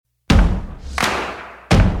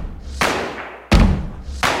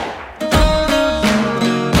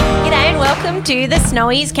Welcome to the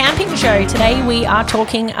Snowies Camping Show. Today we are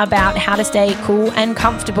talking about how to stay cool and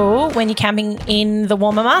comfortable when you're camping in the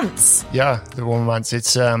warmer months. Yeah, the warmer months.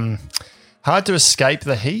 It's hard to escape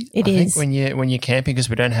the heat. It I is. think when you're camping, because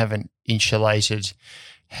we don't have an insulated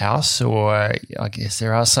house, or I guess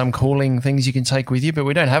there are some cooling things you can take with you, but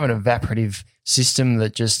we don't have an evaporative system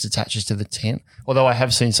that just attaches to the tent. Although I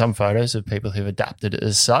have seen some photos of people who've adapted it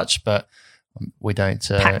as such, but we don't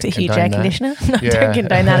Packed a huge air condone that. conditioner. No, don't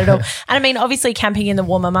condone that at all. And I mean, obviously camping in the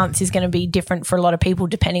warmer months is going to be different for a lot of people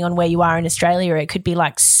depending on where you are in Australia. It could be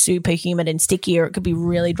like super humid and sticky, or it could be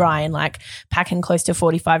really dry and like packing close to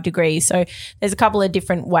 45 degrees. So there's a couple of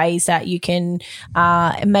different ways that you can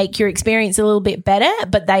make your experience a little bit better,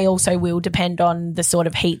 but they also will depend on the sort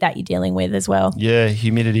of heat that you're dealing with as well. Yeah,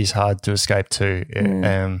 humidity is hard to escape too.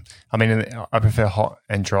 I mean, I prefer hot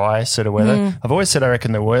and dry sort of weather. I've always said I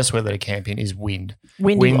reckon the worst weather to camp in is wind.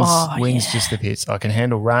 Wind's just the pits. I can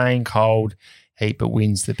handle rain, cold, heat, but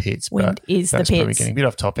wind's the pits. Wind is the pits. That's probably getting a bit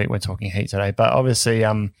off topic. We're talking heat today. But obviously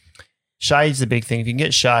shade's the big thing. If you can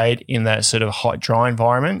get shade in that sort of hot, dry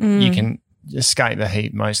environment, you can escape the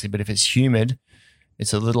heat mostly. But if it's humid,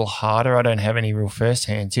 it's a little harder. I don't have any real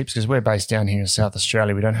first-hand tips because we're based down here in South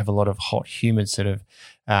Australia. We don't have a lot of hot, humid sort of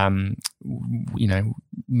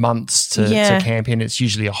months to camp in. It's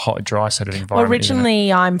usually a hot, dry sort of environment. Well,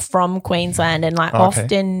 originally I'm from Queensland, and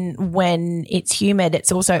often when it's humid, it's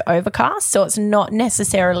also overcast. So it's not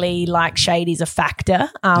necessarily like shade is a factor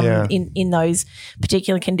in those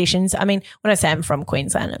particular conditions. I mean, when I say I'm from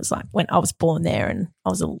Queensland, it was like when I was born there and I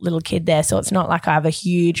was a little kid there. So it's not like I have a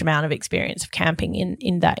huge amount of experience of camping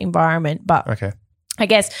in that environment. But I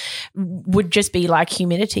guess would just be like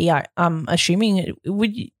humidity. I'm assuming it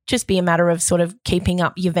would just be a matter of sort of keeping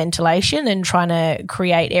up your ventilation and trying to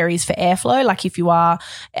create areas for airflow. Like if you are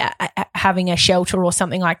having a shelter or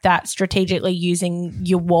something like that, strategically using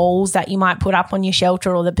your walls that you might put up on your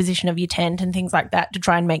shelter or the position of your tent and things like that to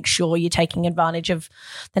try and make sure you're taking advantage of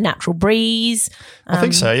the natural breeze. I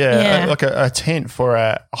think so, yeah. Like a tent for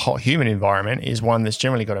a hot, humid environment is one that's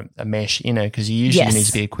generally got a mesh in it, because you usually need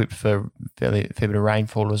to be equipped for fair bit of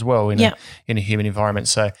rainfall as well in a humid environment.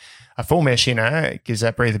 So a full mesh inner gives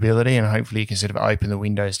that breathability, and hopefully you can sort of open the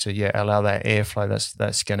windows to allow that airflow.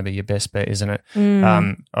 That's going to be your best bet, isn't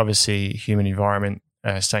it? Obviously, humid environment,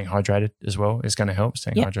 staying hydrated as well is going to help.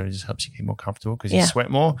 Staying hydrated just helps you keep more comfortable because you sweat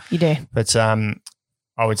more. You do. But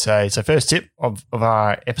I would say, so first tip of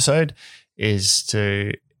our episode is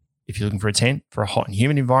to, if you're looking for a tent for a hot and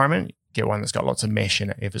humid environment, get one that's got lots of mesh in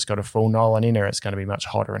it. If it's got a full nylon inner, it's going to be much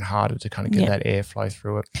hotter and harder to kind of get that airflow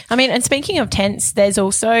through it. I mean, and speaking of tents, there's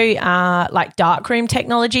also like darkroom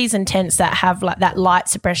technologies and tents that have like that light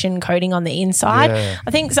suppression coating on the inside.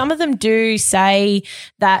 I think some of them do say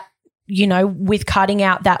that, you know, with cutting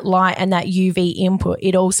out that light and that UV input,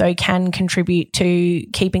 it also can contribute to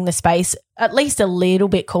keeping the space at least a little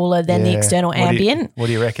bit cooler than the external ambient. What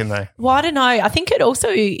do you reckon though? Well, I don't know. I think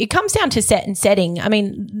it comes down to set and setting. I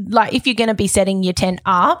mean, like if you're going to be setting your tent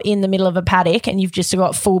up in the middle of a paddock and you've just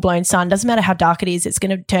got full-blown sun, doesn't matter how dark it is, it's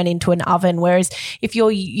going to turn into an oven. Whereas if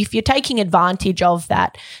you're taking advantage of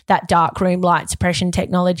that dark room light suppression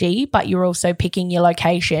technology, but you're also picking your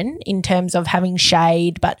location in terms of having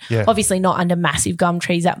shade, but obviously not under massive gum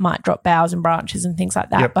trees that might drop boughs and branches and things like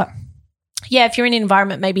that. But yeah, if you're in an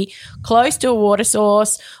environment maybe close to a water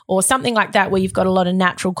source or something like that where you've got a lot of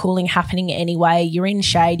natural cooling happening anyway, you're in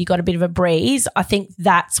shade, you've got a bit of a breeze, I think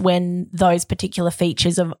that's when those particular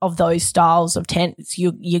features of those styles of tents,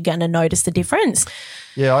 you're going to notice the difference.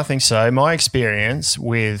 Yeah, I think so. My experience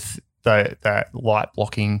with that light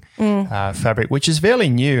blocking fabric, which is fairly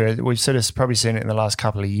new. We've sort of probably seen it in the last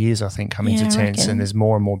couple of years, I think, come into tents, and there's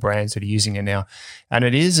more and more brands that are using it now. And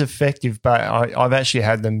it is effective, but I've actually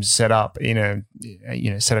had them set up in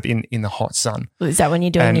the hot sun. Is that when you're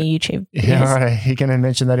doing your YouTube? Yeah, all right. You're going to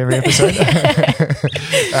mention that every episode?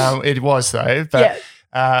 It was though, but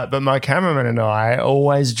my cameraman and I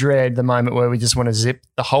always dread the moment where we just want to zip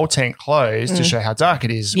the whole tent closed to show how dark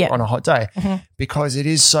it is on a hot day, because it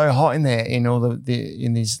is so hot in there in all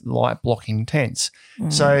in these light blocking tents.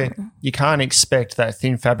 So you can't expect that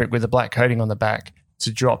thin fabric with a black coating on the back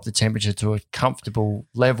to drop the temperature to a comfortable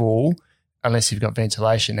level unless you've got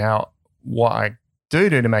ventilation. Now, what I do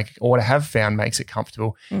to make it, or what I have found makes it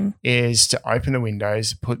comfortable, is to open the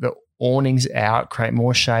windows, put the awnings out, create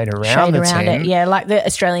more shade around the tent. Yeah, like the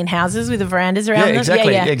Australian houses with the verandas around them.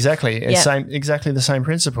 Exactly. It's exactly the same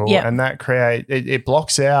principle. And that it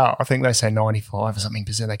blocks out, I think they say 95 or something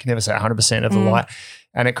 %. They can never say 100% of the light.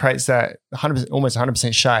 And it creates that 100%, almost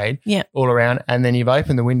 100% shade all around. And then you've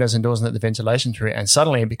opened the windows and doors and let the ventilation through, and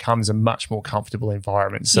suddenly it becomes a much more comfortable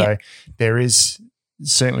environment. So there is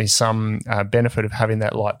certainly some benefit of having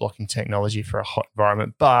that light blocking technology for a hot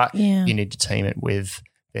environment, but you need to team it with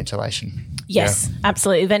ventilation. Yes,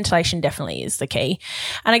 absolutely. Ventilation definitely is the key.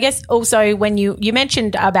 And I guess also when you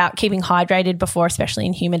mentioned about keeping hydrated before, especially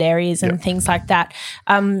in humid areas and things like that,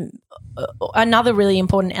 another really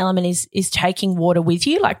important element is taking water with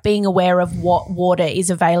you, like being aware of what water is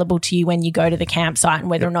available to you when you go to the campsite and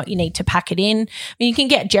whether or not you need to pack it in. I mean, you can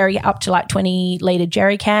get up to like 20-litre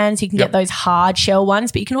jerry cans. You can get those hard shell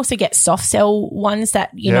ones, but you can also get soft shell ones that,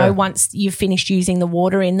 you know, once you've finished using the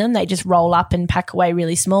water in them, they just roll up and pack away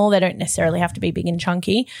really small. They don't necessarily have to be big and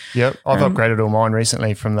chunky. Yep. I've upgraded all mine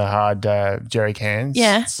recently from the hard jerry cans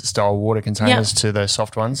style water containers to the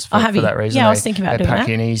soft ones for that reason. Yeah, I was thinking about doing that. They pack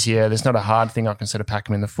in easier. There's not a hard thing. I can sort of pack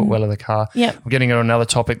them in the footwell of the car. Yep. I'm getting on another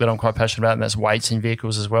topic that I'm quite passionate about, and that's weights in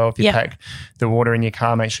vehicles as well. If you pack the water in your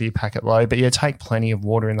car, make sure you pack it low. But take plenty of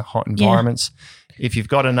water in the hot environments. If you've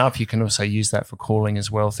got enough, you can also use that for cooling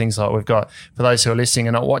as well. Things like we've got, for those who are listening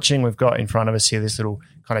and not watching, we've got in front of us here this little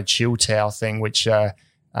kind of chill towel thing, which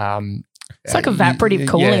it's like evaporative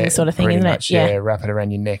cooling sort of thing, isn't much, it? Yeah, wrap it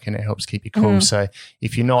around your neck and it helps keep you cool. So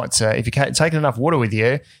if you're not, if you can't take enough water with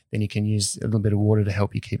you, then you can use a little bit of water to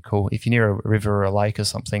help you keep cool. If you're near a river or a lake or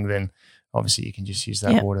something, then obviously you can just use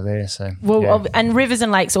that water there. So and rivers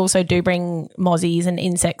and lakes also do bring mozzies and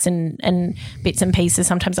insects and bits and pieces.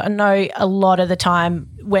 Sometimes I know a lot of the time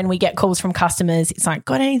when we get calls from customers, it's like,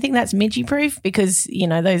 got anything that's midgie proof? Because, you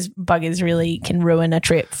know, those buggers really can ruin a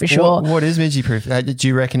trip for sure. What is midgie proof? Do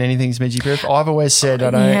you reckon anything's midgie proof? I've always said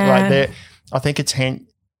I don't I think a tent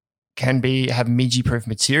can have midgie proof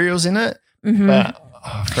materials in it, but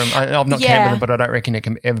I've not camped with them, but I don't reckon it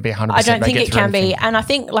can ever be 100%. I don't think it can be. And I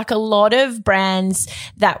think like a lot of brands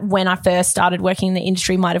that when I first started working in the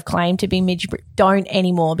industry might have claimed to be midgie proof don't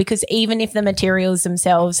anymore, because even if the materials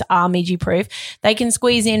themselves are midgie proof, they can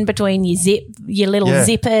squeeze in between your little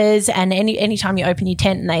zippers, and anytime you open your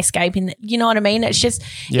tent and they escape in, you know what I mean? It's just,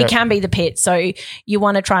 it can be the pit. So you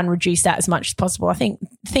want to try and reduce that as much as possible. I think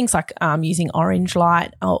things like using orange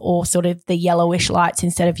light or sort of the yellowish lights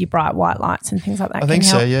instead of your bright white lights and things like that. I think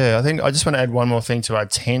so, yeah. I think I just want to add one more thing to our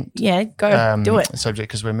tent. Yeah, go do it. Subject,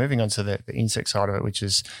 because we're moving on to the insect side of it, which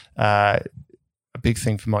is a big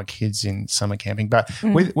thing for my kids in summer camping. But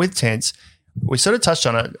with tents, we sort of touched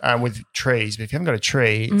on it with trees. But if you haven't got a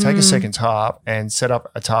tree, take a second tarp and set up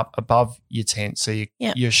a tarp above your tent, so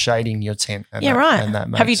you're shading your tent. And that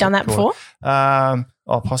Have you done that before?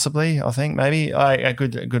 Possibly. I think maybe a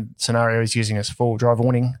good scenario is using a four-wheel drive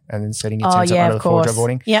awning and then setting your tents up under the four-wheel drive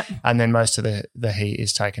awning. Yep. And then most of the heat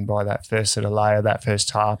is taken by that first sort of layer, that first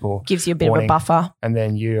tarp, or gives you a bit of a buffer. And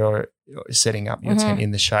then you're setting up your tent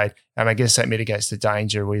in the shade. And I guess that mitigates the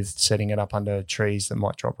danger with setting it up under trees that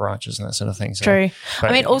might drop branches and that sort of thing. So, true.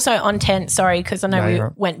 I mean, also on tents, because I know we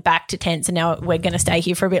went back to tents and now we're going to stay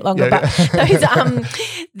here for a bit longer. But those,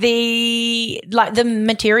 the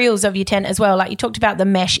materials of your tent as well, like you talked about the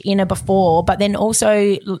mesh inner before, but then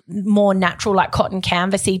also more natural, like cotton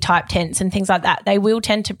canvasy type tents and things like that. They will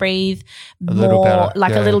tend to breathe a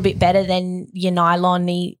little bit better than your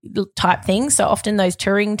nylon-y type things. So often those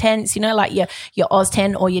touring tents, you know, like your Oz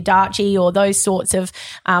tent or your Darchie or those sorts of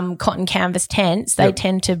cotton canvas tents, they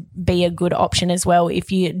tend to be a good option as well.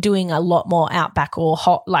 If you're doing a lot more outback or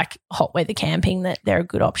hot weather camping, that they're a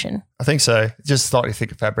good option. I think so. Just slightly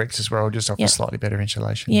thicker fabrics as well, just offer slightly better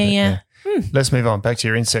insulation. Yeah. Let's move on back to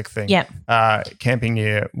your insect thing. Yeah. Camping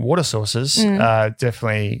near water sources,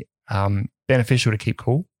 definitely beneficial to keep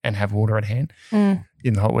cool and have water at hand.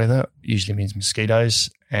 In the hot weather usually means mosquitoes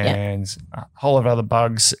and a whole lot of other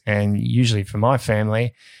bugs. And usually for my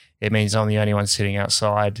family, it means I'm the only one sitting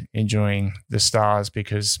outside enjoying the stars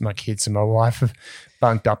because my kids and my wife have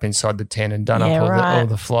bunked up inside the tent and done up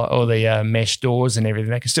all the mesh doors and everything.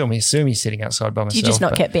 They can still see me sitting outside by myself. You just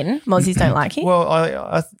not get bitten? Mozzies don't like you? Well,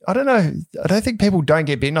 I don't know. I don't think people don't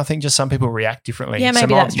get bitten. I think just some people react differently. Yeah,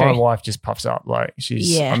 maybe that's true. My wife just puffs up. Like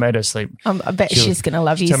I made her sleep. I bet she's going to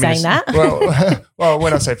love you saying that. Well,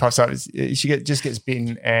 when I say puffs up, she just gets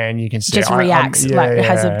bitten and you can see. Just reacts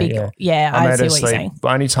has a big, I see what you're saying. The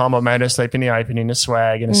only time I made her sleep in the open in a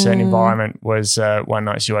swag in a certain environment was one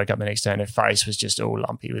night she woke up the next day and her face was just all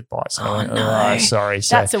lumpy with bites. And I went, no. Sorry.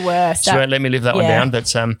 So that's the worst. She won't let me live that one down.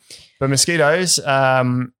 But mosquitoes,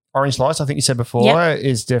 orange lights, I think you said before,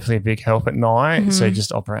 is definitely a big help at night. So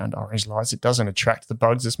just operate under orange lights. It doesn't attract the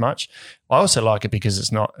bugs as much. I also like it because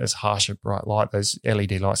it's not as harsh a bright light. Those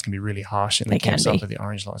LED lights can be really harsh in the campsite, but the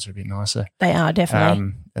orange lights are a bit nicer. They are,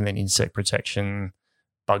 definitely. And then insect protection,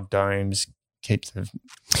 bug domes, keeps the...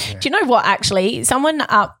 Do you know what, actually? Someone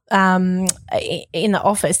up in the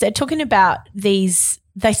office, they're talking about these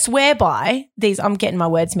they swear by these. I'm getting my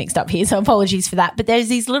words mixed up here, so apologies for that. But there's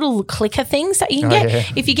these little clicker things that you can get. Yeah.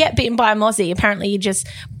 If you get bitten by a mozzie, apparently you just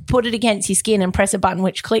put it against your skin and press a button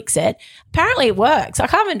which clicks it. Apparently it works. I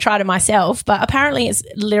haven't tried it myself, but apparently it's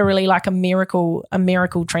literally like a miracle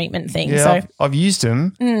treatment thing. Yeah, so I've used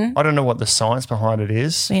them. I don't know what the science behind it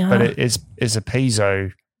is, but it's a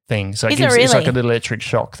piezo thing. So it's like a little electric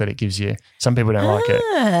shock that it gives you. Some people don't like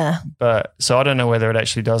it. But so I don't know whether it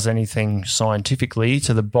actually does anything scientifically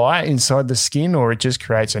to the bite inside the skin, or it just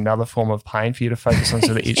creates another form of pain for you to focus on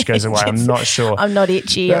so the itch goes away. I'm not sure. I'm not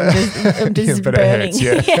itchy. I'm just but burning.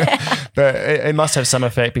 It hurts, But it must have some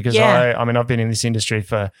effect because I mean, I've been in this industry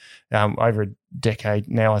for over a decade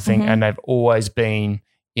now, I think, and they've always been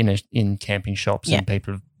in camping shops and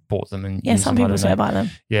people have bought them and some people swear by them.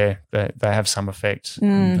 Yeah, they have some effect.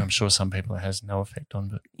 I'm sure some people it has no effect on,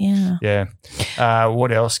 but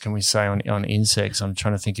what else can we say on insects? I'm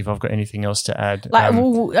trying to think if I've got anything else to add.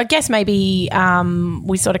 Well, I guess maybe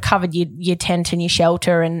we sort of covered your tent and your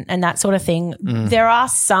shelter and that sort of thing. There are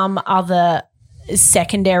some other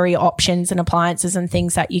secondary options and appliances and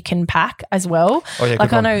things that you can pack as well.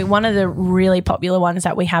 I know one of the really popular ones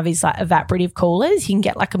that we have is like evaporative coolers. You can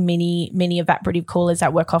get like a mini evaporative coolers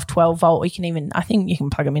that work off 12 volt. I think you can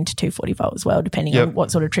plug them into 240 volt as well, depending on what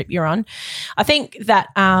sort of trip you're on. I think that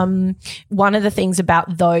one of the things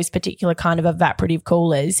about those particular kind of evaporative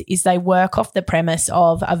coolers is they work off the premise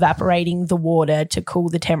of evaporating the water to cool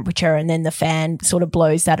the temperature, and then the fan sort of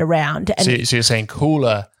blows that around. And so you're saying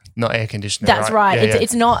cooler, not air conditioner. That's right.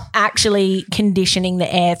 It's not actually conditioning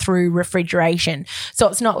the air through refrigeration. So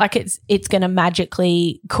it's not like it's going to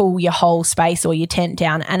magically cool your whole space or your tent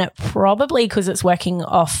down. And it probably, because it's working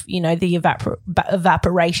off, the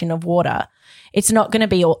evaporation of water, it's not going to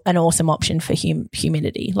be an awesome option for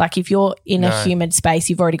humidity. Like if you're in a humid space,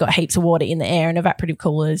 you've already got heaps of water in the air, and evaporative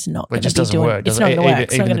cooler is not going to be doing it. It's not going to work.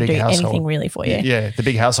 It's not going to do anything really for you. Yeah, the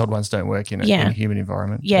big household ones don't work in a humid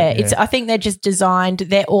environment. Yeah, I think they're just designed.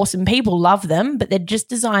 They're awesome. People love them, but they're just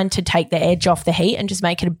designed to take the edge off the heat and just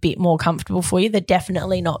make it a bit more comfortable for you. They're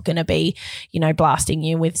definitely not going to be, blasting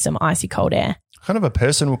you with some icy cold air. Kind of a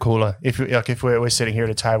personal cooler. If we're sitting here at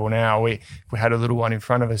a table now, we had a little one in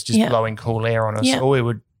front of us just blowing cool air on us. All we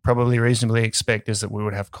would probably reasonably expect is that we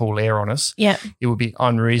would have cool air on us. Yeah. It would be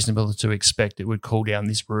unreasonable to expect it would cool down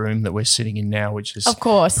this room that we're sitting in now, which is of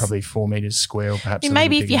course probably 4 meters square, or perhaps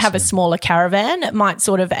maybe if you have a smaller caravan, it might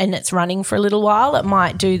and it's running for a little while, it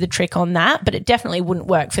might do the trick on that, but it definitely wouldn't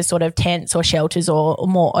work for sort of tents or shelters or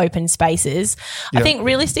more open spaces. I think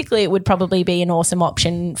realistically it would probably be an awesome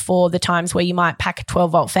option for the times where you might pack a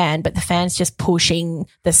 12 volt fan, but the fan's just pushing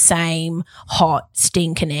the same hot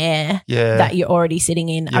stinking air that you're already sitting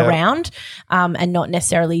in around, and not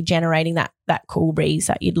necessarily generating that cool breeze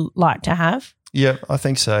that you'd like to have. Yeah, I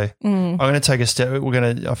think so. I'm going to take a step.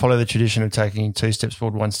 I follow the tradition of taking 2 steps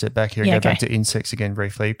forward, 1 step back here, and go back to insects again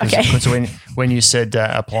briefly. Because when you said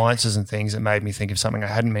appliances and things, it made me think of something I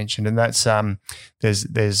hadn't mentioned, and that's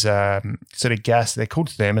there's sort of gas. They're called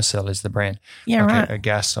Thermacell is the brand. Yeah, right. A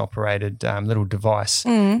gas operated little device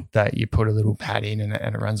that you put a little pad in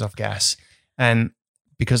and it runs off gas. And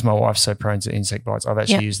because my wife's so prone to insect bites, I've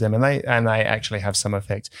actually used them, and they actually have some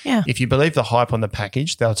effect. Yeah. If you believe the hype on the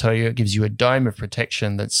package, they'll tell you it gives you a dome of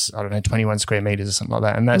protection that's 21 square meters or something like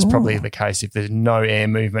that, and that's probably the case if there's no air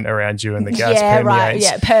movement around you and the gas permeates. Right.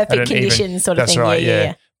 Yeah, perfect conditions sort of thing. That's right.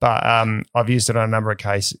 Yeah. But I've used it on a number of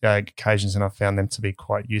occasions, and I've found them to be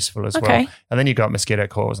quite useful as well. And then you've got mosquito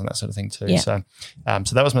coils and that sort of thing too. Yeah. So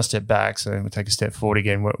that was my step back. So we'll take a step forward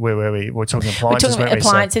again. Where were we? We're talking appliances. We're talking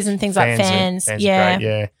appliances and things like fans. Fans are great,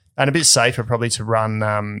 yeah. And a bit safer probably to run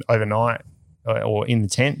overnight or in the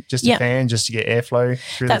tent, just a fan, just to get airflow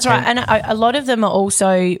through the tent. That's right. And a lot of them are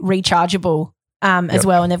also rechargeable as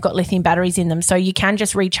well, and they've got lithium batteries in them. So you can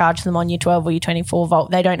just recharge them on your 12 or your 24 volt.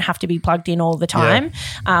 They don't have to be plugged in all the time.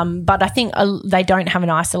 But I think they don't have an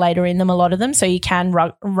isolator in them, a lot of them. So you can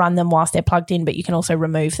run them whilst they're plugged in, but you can also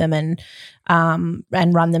remove them and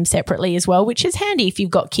run them separately as well, which is handy if you've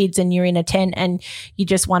got kids and you're in a tent and you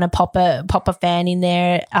just want to pop a fan in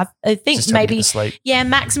there. I think just maybe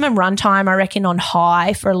maximum runtime I reckon on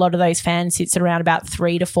high for a lot of those fans sits at around about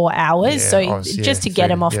 3 to 4 hours. Just to get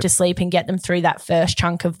them off to sleep and get them through that first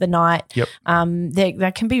chunk of the night.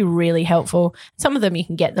 That can be really helpful. Some of them you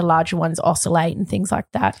can get the larger ones oscillate and things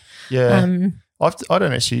like that. I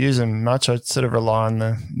don't actually use them much. I sort of rely on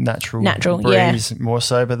the natural breeze more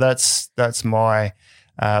so, but that's my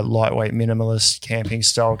lightweight minimalist camping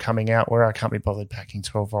style coming out where I can't be bothered packing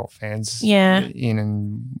 12-volt fans in,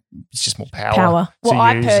 and it's just more power. Well,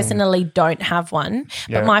 I personally don't have one,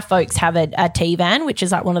 but my folks have a T-van, which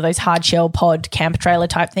is like one of those hard shell pod camper trailer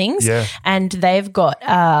type things, and they've got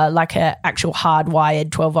like a actual hardwired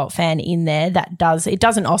 12-volt fan in there that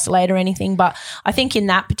doesn't oscillate or anything, but I think in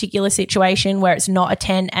that particular situation where it's not a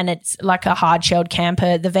tent and it's like a hard shelled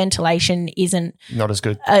camper, the ventilation isn't not as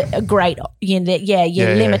good. A great, you're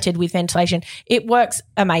limited with ventilation. It works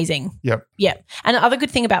amazing. Yep. And the other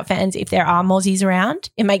good thing about fans, if there are mozzies around,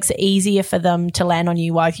 it makes it easier for them to land on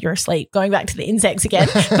you while you're asleep. Going back to the insects again,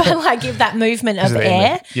 but like if that movement of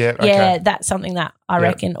air, that's something that I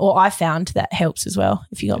reckon, or I found that helps as well.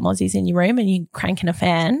 If you got mozzies in your room and you're cranking a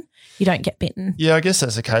fan, you don't get bitten. Yeah, I guess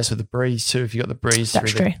that's the case with the breeze too. If you've got the breeze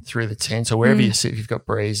through the tent or wherever you sit, if you've got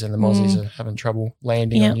breeze and the mozzies are having trouble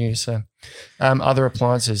landing on you. So other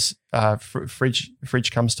appliances,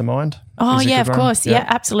 fridge comes to mind. Oh, yeah, of course. Yeah,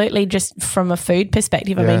 absolutely. Just from a food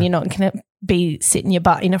perspective, I mean, you're not going to be sitting your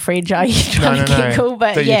butt in a fridge, are you? Trying to get cool,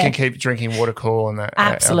 but you can keep drinking water cool and that.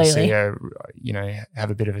 Absolutely. Have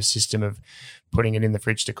a bit of a system of putting it in the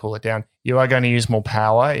fridge to cool it down. You are going to use more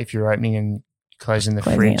power if you're opening and closing the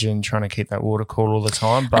fridge and trying to keep that water cool all the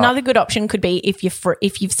time. But another good option could be if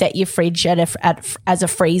you've set your fridge as a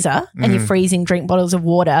freezer and you're freezing drink bottles of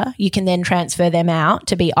water, you can then transfer them out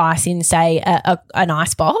to be ice in, say, an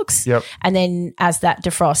ice box. Yep. And then as that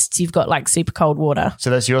defrosts, you've got like super cold water. So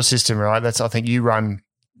that's your system, right? I think you run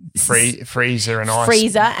freezer and ice.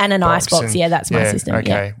 Freezer and an ice box. That's my system.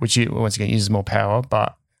 Okay. Which once again uses more power,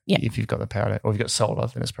 but if you've got the power or you've got solar,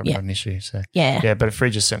 then it's probably not an issue. So but a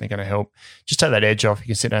fridge is certainly going to help. Just take that edge off. You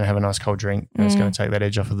can sit down and have a nice cold drink. And it's going to take that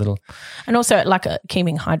edge off a little. And also, like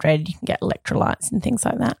keeping hydrated, you can get electrolytes and things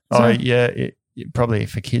like that. Probably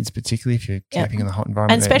for kids, particularly if you're camping in the hot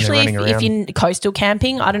environment. And especially if you're coastal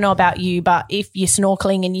camping. I don't know about you, but if you're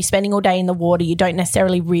snorkeling and you're spending all day in the water, you don't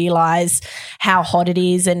necessarily realise how hot it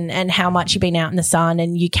is and how much you've been out in the sun,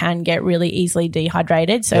 and you can get really easily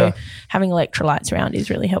dehydrated. So having electrolytes around is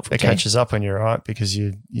really helpful. It catches up on you, right? Because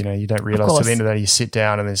you don't realise till the end of the day you sit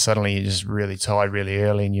down and then suddenly you're just really tired really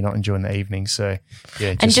early and you're not enjoying the evening. So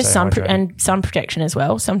just sun protection as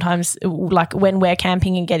well. Sometimes, like when we're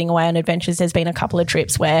camping and getting away on adventures, there's been a couple of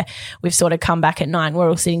trips where we've sort of come back at night and we're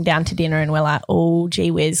all sitting down to dinner and we're like, oh,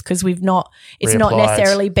 gee whiz, because it's not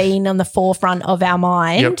necessarily been on the forefront of our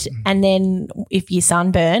mind. And then if you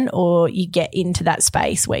sunburn or you get into that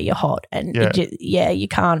space where you're hot and you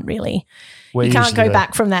can't really go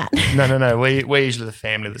back from that. No. We're usually the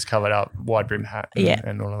family that's covered up, wide brim hat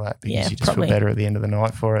and all of that, because you just feel better at the end of the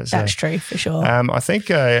night for it. So, that's true for sure. I think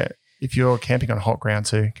if you're camping on hot ground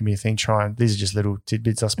too, it can be a thing. These are just little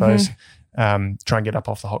tidbits, I suppose. Try and get up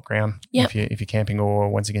off the hot ground if you're camping, or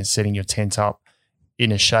once again setting your tent up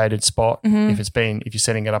in a shaded spot. If you're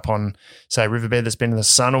setting it up on, say, a riverbed that's been in the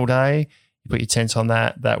sun all day, you put your tent on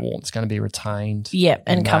that warmth's going to be retained.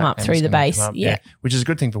 And come up through the base. Which is a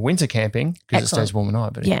good thing for winter camping because it stays warm at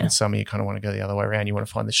night. But in summer, you kind of want to go the other way around. You want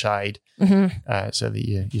to find the shade so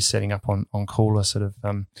that you're setting up on cooler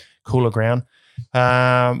cooler ground.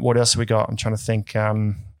 What else have we got? I'm trying to think.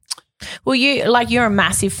 Well, you're a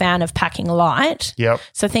massive fan of packing light. Yep.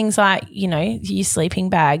 So things like, your sleeping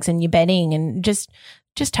bags and your bedding, and just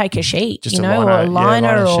take a sheet, or a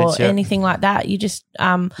liner or anything like that. You just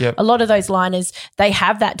a lot of those liners, they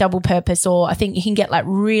have that double purpose, or I think you can get like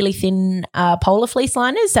really thin polar fleece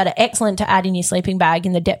liners that are excellent to add in your sleeping bag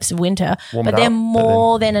in the depths of winter, but they're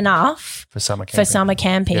more than enough for summer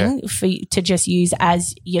camping for you to just use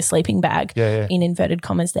as your sleeping bag in inverted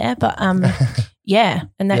commas there. But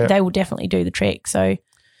and they will definitely do the trick. So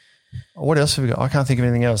what else have we got? I can't think of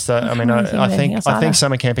anything else. I think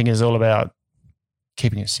summer camping is all about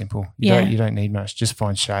keeping it simple. You don't need much. Just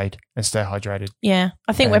find shade and stay hydrated. Yeah.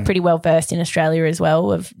 I think we're pretty well versed in Australia as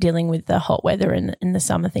well of dealing with the hot weather and the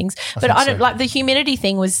summer things. But I don't like the humidity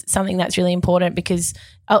thing was something that's really important because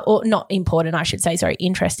or not important, I should say,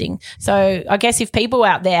 interesting. So I guess if people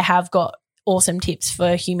out there have got awesome tips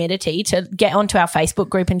for humidity, to get onto our Facebook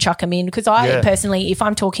group and chuck them in, because I personally, if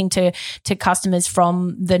I'm talking to customers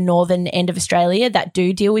from the northern end of Australia that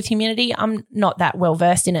do deal with humidity, I'm not that well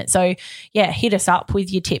versed in it. So hit us up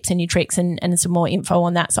with your tips and your tricks and some more info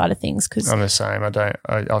on that side of things. Because I'm the same.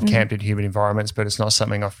 I've camped in humid environments, but it's not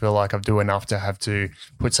something I feel like I do enough to have to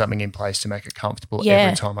put something in place to make it comfortable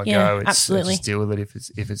every time I go. It's absolutely. Just deal with it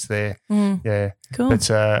if it's there. Yeah, cool. But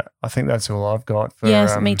I think that's all I've got for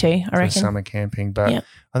me too. I reckon summer camping. But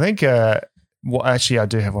I think actually I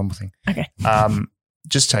do have one more thing. Okay.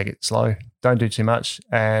 Just take it slow. Don't do too much.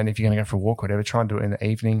 And if you're going to go for a walk or whatever, try and do it in the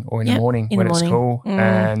evening or in the morning when it's cool.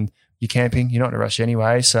 And you're camping, you're not in a rush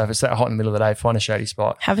anyway. So if it's that hot in the middle of the day, find a shady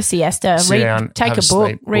spot. Have a siesta, take a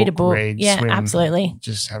book, read a book. Swim, absolutely.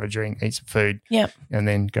 Just have a drink, eat some food. Yep. And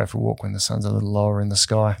then go for a walk when the sun's a little lower in the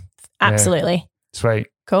sky. Absolutely. Yeah. Sweet.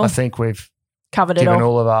 Cool. I think we've covered it given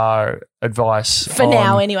all of our advice for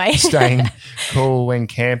now anyway. Staying cool when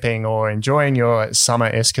camping or enjoying your summer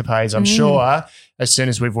escapades. I'm sure as soon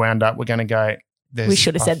as we've wound up, we're going to go, we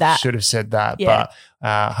should have said that. Should have said that. Yeah.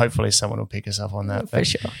 But hopefully someone will pick us up on that. For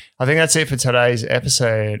sure. I think that's it for today's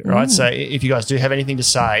episode, right? So if you guys do have anything to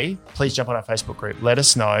say, please jump on our Facebook group. Let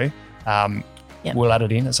us know. We'll add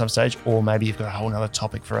it in at some stage, or maybe you've got a whole other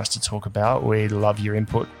topic for us to talk about. We'd love your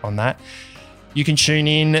input on that. You can tune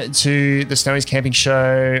in to the Snowy's Camping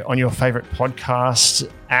Show on your favorite podcast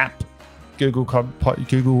app, Google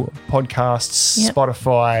Podcasts,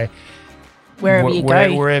 Spotify,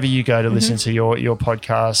 wherever you go to listen to your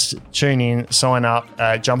podcast. Tune in, sign up,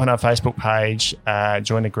 jump on our Facebook page,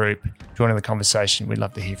 join the group, join in the conversation. We'd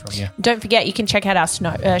love to hear from you. Don't forget, you can check out our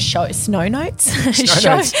snow notes. Snow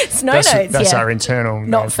notes. That's our internal.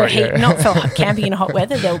 Not for heat, not for camping in hot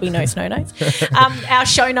weather. There will be no snow notes. Our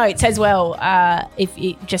show notes as well. If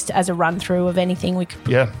just as a run through of anything, we could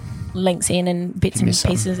put links in and bits and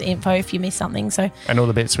pieces of info if you miss something. So and all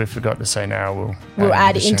the bits we forgot to say now, we'll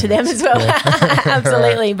add into them as well.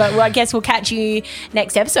 Absolutely. Right. But I guess we'll catch you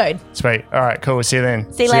next episode. Sweet. All right. Cool. We'll see you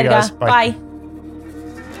then. See you later, guys. Bye.